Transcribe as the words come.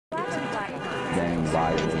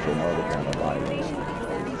violence and other kind of violence.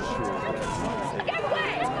 Get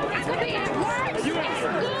away! I could be at work, at school,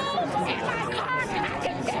 in my car, I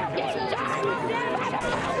can still get shot by the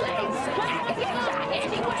police, but I can get shot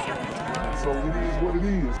anywhere. So it is what it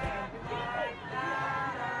is.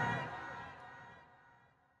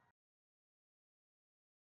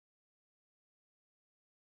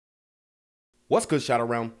 What's good, Shadow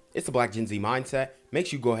Realm? It's the Black Gen Z Mindset. Make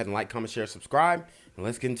sure you go ahead and like, comment, share, subscribe, and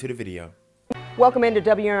let's get into the video. Welcome into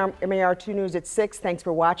WMAR 2 News at 6. Thanks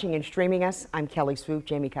for watching and streaming us. I'm Kelly Swoop.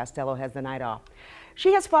 Jamie Costello has the night off.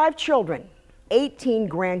 She has 5 children, 18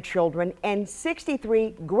 grandchildren, and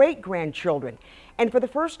 63 great-grandchildren. And for the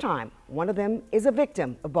first time, one of them is a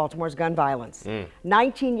victim of Baltimore's gun violence.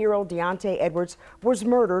 19-year-old Deontay Edwards was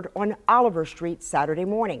murdered on Oliver Street Saturday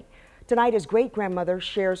morning. Tonight, his great-grandmother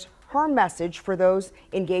shares her message for those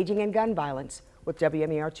engaging in gun violence with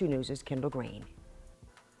WMAR 2 News' Kendall Green.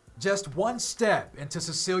 Just one step into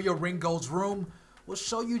Cecilia Ringold's room will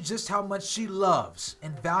show you just how much she loves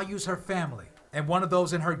and values her family. And one of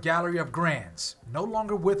those in her gallery of grands, no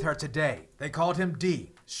longer with her today. They called him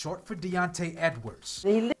D, short for Deontay Edwards.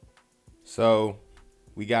 So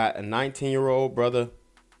we got a 19-year-old brother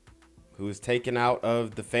who was taken out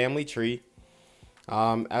of the family tree.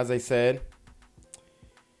 As I said,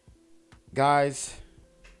 guys,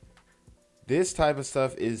 this type of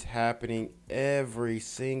stuff is happening every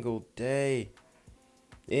single day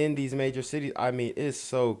in these major cities. I mean, it's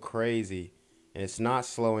so crazy, and it's not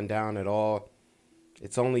slowing down at all.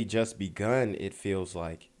 It's only just begun, it feels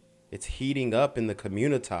like. It's heating up in the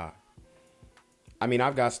community. I mean,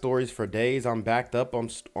 I've got stories for days. I'm backed up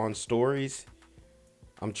on stories.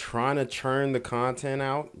 I'm trying to churn the content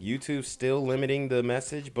out. YouTube's still limiting the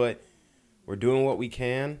message, but we're doing what we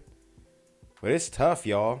can. But it's tough,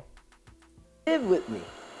 y'all. Live with me.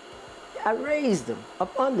 I raised him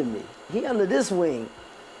up under me. He under this wing.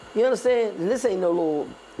 You understand? And this ain't no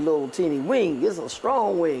little teeny wing. It's a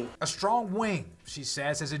strong wing. A strong wing, she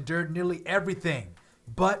says, has endured nearly everything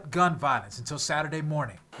but gun violence until Saturday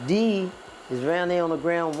morning. D is around there on the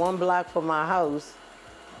ground 1 block from my house,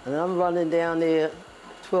 and I'm running down there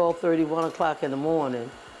 12:30, 1 o'clock in the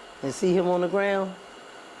morning, and see him on the ground.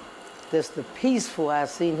 That's the peaceful I've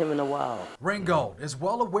seen him in a while. Ringold is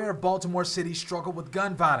well aware of Baltimore City's struggle with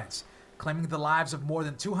gun violence, claiming the lives of more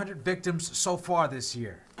than 200 victims so far this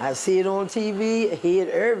year. I see it on TV, I hear it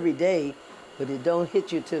every day, but it don't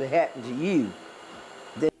hit you till it happens to you.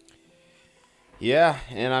 Yeah,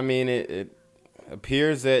 and I mean, it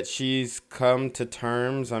appears that she's come to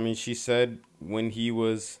terms. I mean, she said when he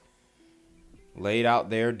was laid out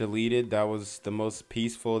there, deleted, that was the most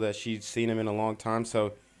peaceful that she'd seen him in a long time.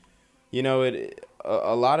 So, you know,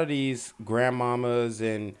 a lot of these grandmamas,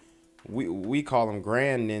 and we call them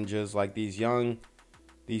grand ninjas, like these young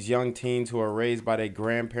teens who are raised by their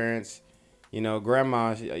grandparents. You know,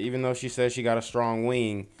 grandma, even though she says she got a strong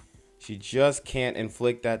wing, she just can't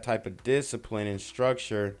inflict that type of discipline and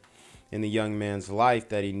structure in the young man's life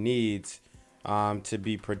that he needs to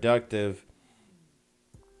be productive.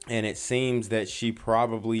 And it seems that she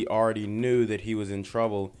probably already knew that he was in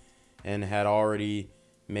trouble and had already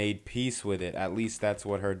made peace with it. At least that's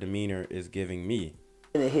what her demeanor is giving me.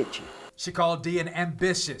 And it hit you. She called D an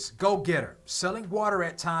ambitious go-getter, selling water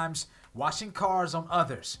at times, washing cars on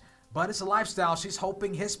others. But it's a lifestyle she's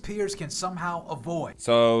hoping his peers can somehow avoid.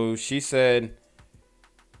 So she said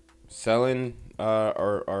selling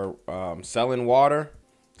selling water.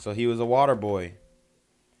 So he was a water boy.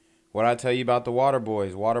 What I tell you about the water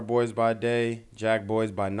boys? Water boys by day, jack boys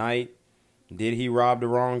by night. Did he rob the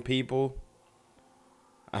wrong people?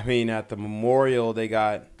 I mean, at the memorial they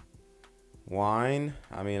got wine.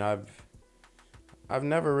 I mean, I've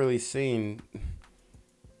never really seen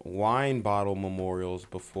wine bottle memorials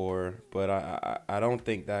before, but I don't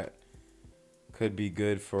think that could be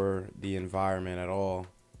good for the environment at all.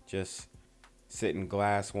 Just sitting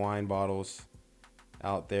glass wine bottles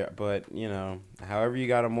out there. But, you know, however you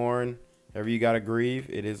gotta mourn, however you gotta grieve,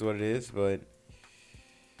 it is what it is. But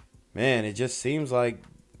man, it just seems like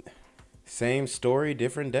same story,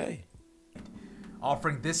 different day.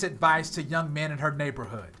 Offering this advice to young men in her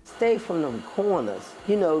neighborhood. Stay from them corners.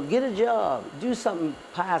 You know, get a job. Do something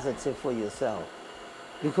positive for yourself.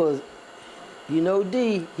 Because, you know,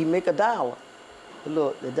 D, he make $1. But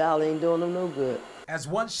look, the dollar ain't doing him no good. As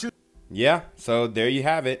one shooter. Yeah, so there you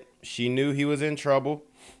have it. She knew he was in trouble.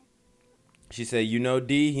 She said, you know,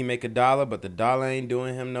 D, he make $1, but the dollar ain't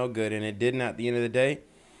doing him no good. And it didn't at the end of the day.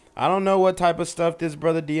 I don't know what type of stuff this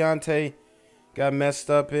brother Deontay got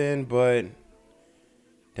messed up in, but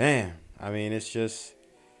damn, I mean, it's just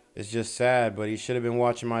sad. But he should have been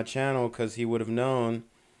watching my channel, because he would have known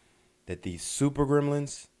that these super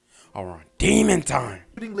gremlins are on demon time.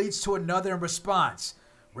 Shooting leads to another in response.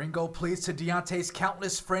 Ringo pleads to Deontay's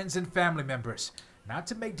countless friends and family members not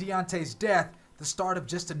to make Deontay's death the start of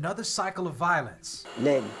just another cycle of violence.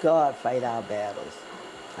 Let God fight our battles.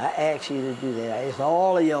 I ask you to do that. I ask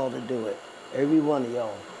all of y'all to do it. Every one of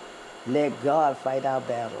y'all. Let God fight our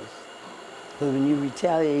battles. Because when you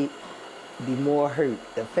retaliate, you be more hurt.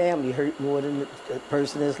 The family hurt more than the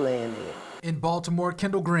person that's laying there. In Baltimore,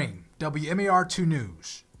 Kendall Green, WMAR2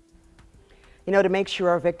 News. You know, to make sure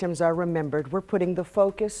our victims are remembered, we're putting the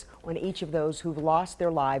focus on each of those who've lost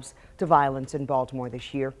their lives to violence in Baltimore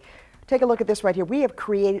this year. Take a look at this right here. We have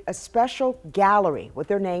created a special gallery with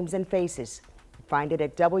their names and faces. Find it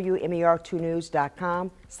at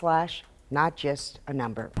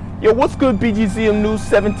WMAR2news.com/notjustanumber. Yo, what's good, BGZM News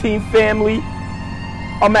 17 family?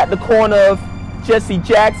 I'm at the corner of Jesse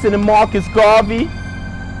Jackson and Marcus Garvey,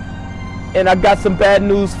 and I got some bad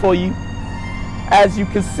news for you. As you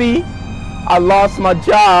can see, I lost my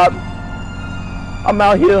job. I'm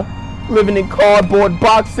out here living in cardboard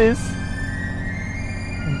boxes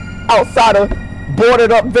outside of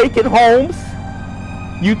boarded up vacant homes.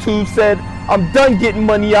 YouTube said I'm done getting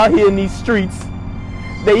money out here in these streets.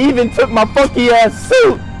 They even took my funky ass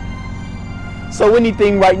suit. So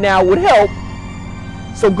anything right now would help.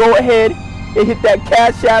 So go ahead and hit that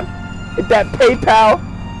Cash App, hit that PayPal,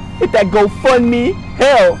 hit that GoFundMe.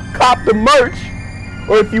 Hell, cop the merch.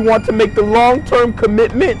 Or if you want to make the long-term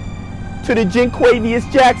commitment to the Jinquavius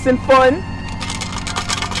Jackson Fund,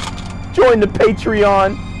 join the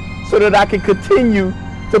Patreon so that I can continue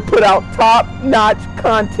to put out top-notch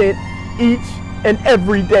content each and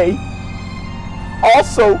every day.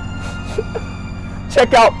 Also,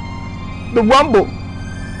 check out the Rumble,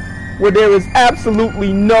 where there is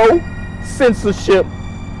absolutely no censorship.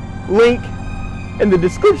 Link in the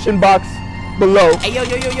description box below. Hey, yo,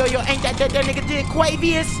 ain't that nigga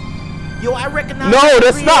Jinquavius? Yo, I recognize. No,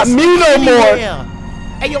 that's not me no more.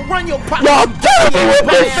 Hey, yo, run your pocket. Y'all killing me with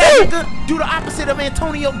this shit. Do the opposite of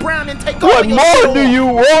Antonio Brown and take What all your more shit do off. you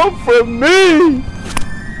want from me?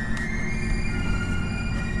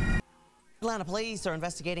 Atlanta police are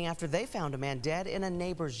investigating after they found a man dead in a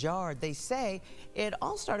neighbor's yard. They say it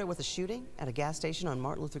all started with a shooting at a gas station on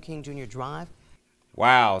Martin Luther King Jr. Drive.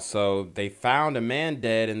 Wow, so they found a man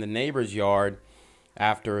dead in the neighbor's yard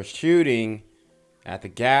after a shooting at the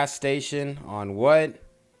gas station on what?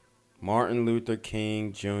 Martin Luther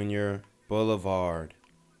King Jr. Boulevard.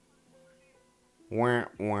 Wah,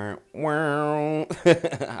 wah, wah.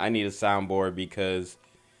 I need a soundboard because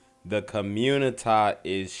the community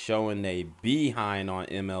is showing a behind on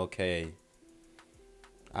MLK.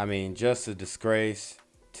 I mean, just a disgrace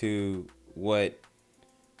to what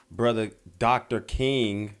brother Dr.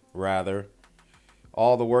 King, rather,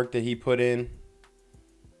 all the work that he put in.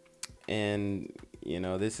 And, you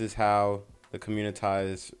know, this is how the community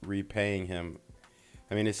is repaying him.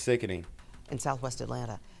 I mean, it's sickening. In Southwest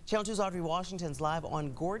Atlanta. Channel 2's Audrey Washington's live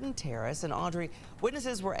on Gordon Terrace. And Audrey,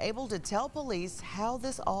 witnesses were able to tell police how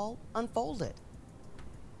this all unfolded.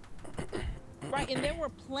 Right, and there were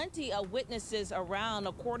plenty of witnesses around.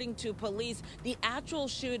 According to police, the actual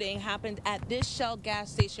shooting happened at this Shell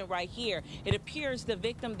gas station right here. It appears the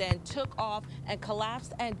victim then took off and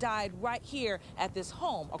collapsed and died right here at this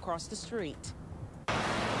home across the street.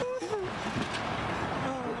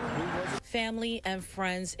 Family and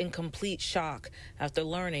friends in complete shock after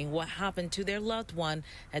learning what happened to their loved one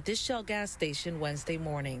at this Shell gas station Wednesday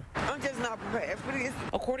morning. I'm just not prepared for this.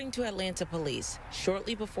 According to Atlanta police,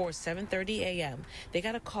 shortly before 7:30 a.m., they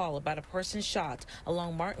got a call about a person shot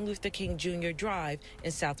along Martin Luther King Jr. Drive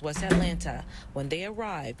in Southwest Atlanta. When they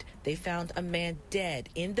arrived, they found a man dead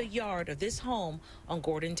in the yard of this home on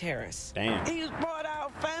Gordon Terrace. Damn. He was part of our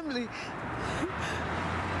family.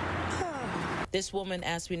 This woman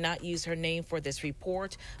asked me not use her name for this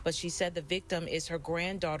report, but she said the victim is her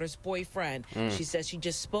granddaughter's boyfriend. She says she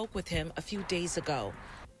just spoke with him a few days ago.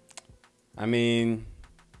 I mean,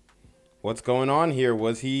 what's going on here?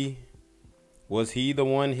 Was he the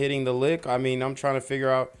one hitting the lick? I mean, I'm trying to figure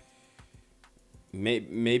out.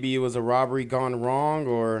 Maybe it was a robbery gone wrong,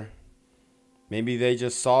 or maybe they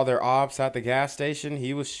just saw their ops at the gas station.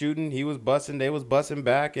 He was shooting, he was busting, they was busting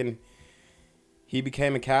back, and he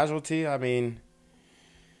became a casualty. I mean,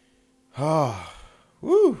 oh,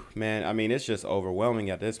 woo, man. I mean, it's just overwhelming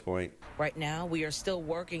at this point. Right now, we are still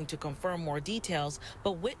working to confirm more details,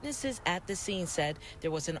 but witnesses at the scene said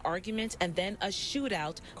there was an argument and then a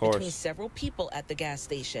shootout between several people at the gas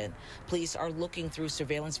station. Police are looking through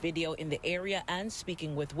surveillance video in the area and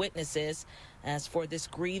speaking with witnesses. As for this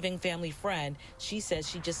grieving family friend, she says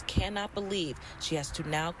she just cannot believe she has to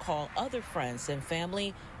now call other friends and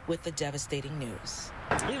family with the devastating news.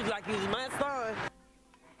 He was like he was my son.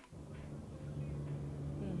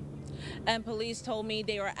 And police told me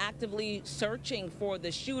they are actively searching for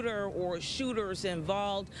the shooter or shooters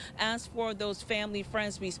involved. As for those family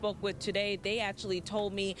friends we spoke with today, they actually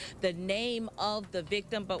told me the name of the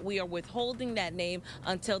victim, but we are withholding that name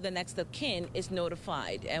until the next of kin is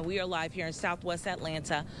notified. And we are live here in Southwest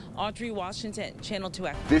Atlanta. Audrey Washington, Channel 2.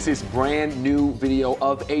 This is brand new video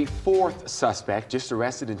of a fourth suspect just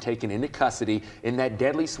arrested and taken into custody in that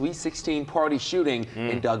deadly Sweet 16 party shooting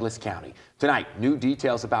in Douglas County. Tonight, new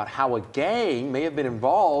details about how a gang may have been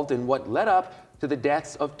involved in what led up to the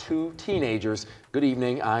deaths of 2 teenagers. Good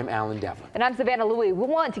evening, I'm Alan Devlin. And I'm Savannah Louie. We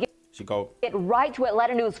want to get right to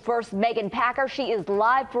Atlanta News First, Megan Packer. She is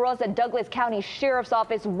live for us at Douglas County Sheriff's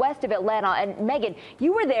Office west of Atlanta. And Megan,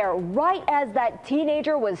 you were there right as that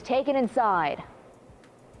teenager was taken inside.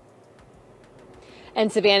 And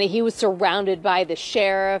Savannah, he was surrounded by the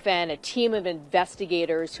sheriff and a team of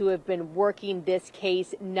investigators who have been working this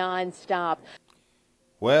case nonstop.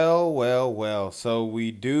 Well. So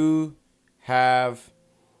we do have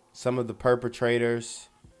some of the perpetrators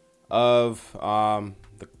of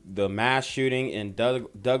the mass shooting in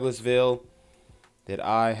Douglasville that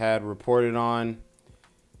I had reported on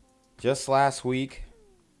just last week.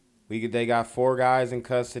 They got 4 guys in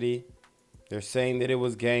custody. They're saying that it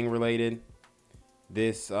was gang related.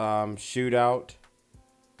 This shootout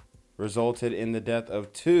resulted in the death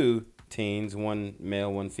of 2 teens, 1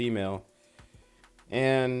 male, 1 female.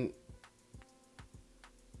 And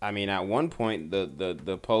I mean, at one point,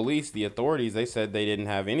 the police, the authorities, they said they didn't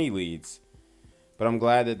have any leads. But I'm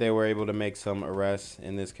glad that they were able to make some arrests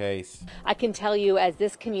in this case. I can tell you, as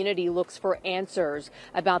this community looks for answers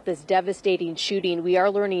about this devastating shooting, we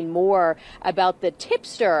are learning more about the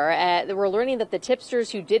tipster. We're learning that the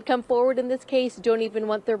tipsters who did come forward in this case don't even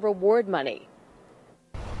want their reward money.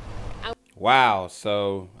 Wow.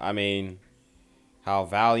 So, I mean, how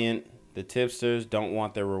valiant the tipsters don't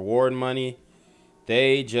want their reward money.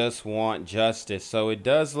 They just want justice. So it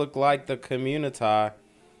does look like the community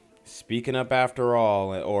speaking up after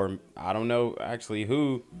all, or I don't know actually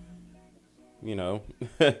who,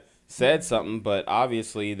 said something, but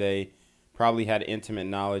obviously they probably had intimate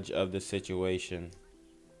knowledge of the situation.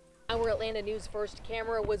 Our Atlanta News First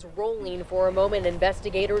camera was rolling for a moment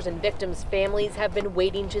investigators and victims' families have been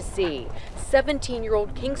waiting to see.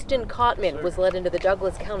 17-year-old Kingston Cotman was led into the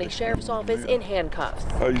Douglas County Sheriff's Office in handcuffs.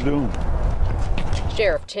 How you doing?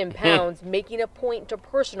 Sheriff Tim Pounds making a point to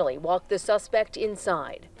personally walk the suspect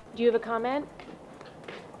inside. Do you have a comment?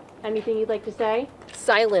 Anything you'd like to say?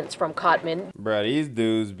 Silence from Cotman. Bruh, these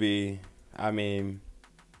dudes be, I mean,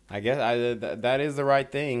 I guess that is the right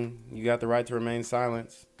thing. You got the right to remain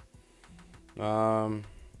silent. But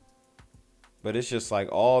it's just like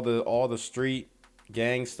all the street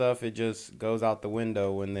gang stuff, it just goes out the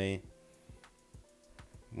window when they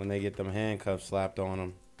get them handcuffs slapped on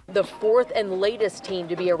them. The 4th and latest teen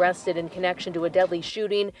to be arrested in connection to a deadly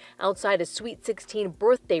shooting outside a Sweet 16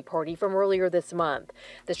 birthday party from earlier this month.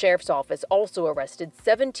 The sheriff's office also arrested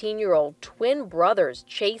 17-year-old twin brothers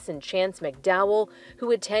Chase and Chance McDowell,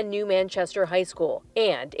 who attend New Manchester High School,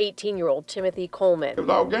 and 18-year-old Timothy Coleman. It was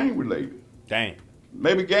all gang related. Dang.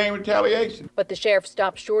 Maybe gang retaliation. But the sheriff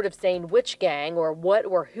stopped short of saying which gang or what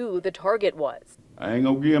or who the target was. I ain't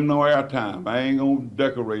gonna give him no airtime. I ain't gonna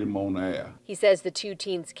decorate him on the air. He says the 2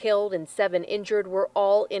 teens killed and 7 injured were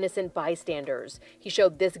all innocent bystanders. He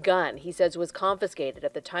showed this gun he says was confiscated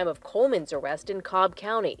at the time of Coleman's arrest in Cobb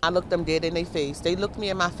County. I looked them dead in their face. They looked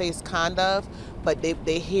me in my face kind of, but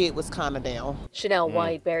their head was kind of down. Chanel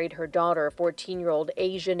White buried her daughter, 14-year-old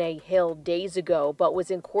Ajanaye Hill, days ago, but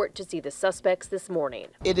was in court to see the suspects this morning.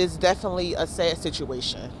 It is definitely a sad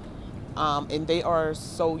situation, and they are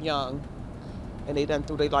so young. And they done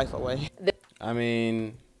threw their life away. I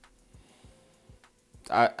mean,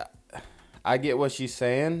 I get what she's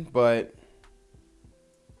saying, but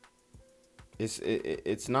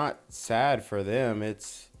it's not sad for them.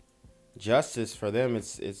 It's justice for them.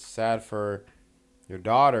 It's sad for your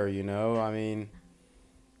daughter, I mean,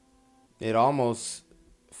 it almost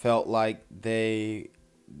felt like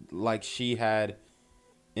she had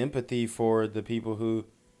empathy for the people who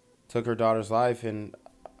took her daughter's life, and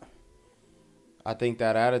I think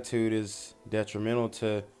that attitude is detrimental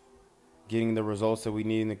to getting the results that we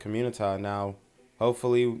need in the community. Now,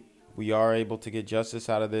 hopefully we are able to get justice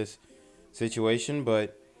out of this situation,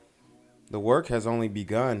 but the work has only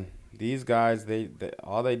begun. These guys,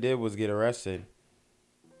 all they did was get arrested.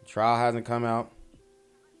 The trial hasn't come out.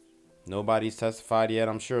 Nobody's testified yet.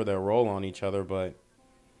 I'm sure they'll roll on each other, but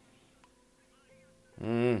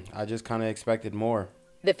I just kind of expected more.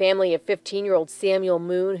 The family of 15-year-old Samel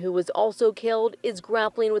Moon, who was also killed, is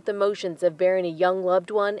grappling with the emotions of burying a young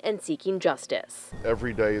loved one and seeking justice.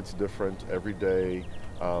 Every day it's different. Every day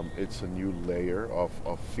it's a new layer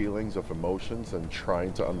of feelings, of emotions, and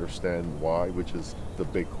trying to understand why, which is the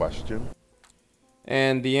big question.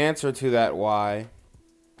 And the answer to that why,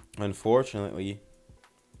 unfortunately,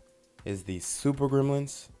 is the super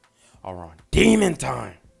gremlins are on demon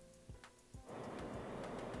time.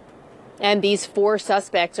 And these 4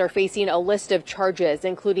 suspects are facing a list of charges,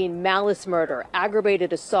 including malice murder,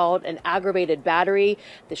 aggravated assault, and aggravated battery.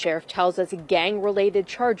 The sheriff tells us gang-related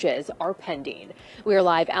charges are pending. We are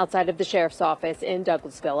live outside of the sheriff's office in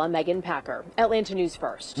Douglasville. I'm Megan Packer, Atlanta News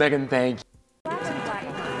First. Megan, thank you.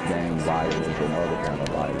 Gang violence and other kind of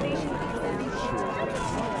violence.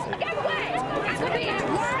 Get away! I could be at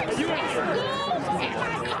work, at school, in my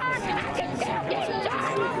car, and I can still get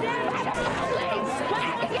shot by the police. I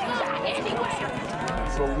can get shot anywhere.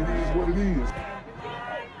 So it is what it is.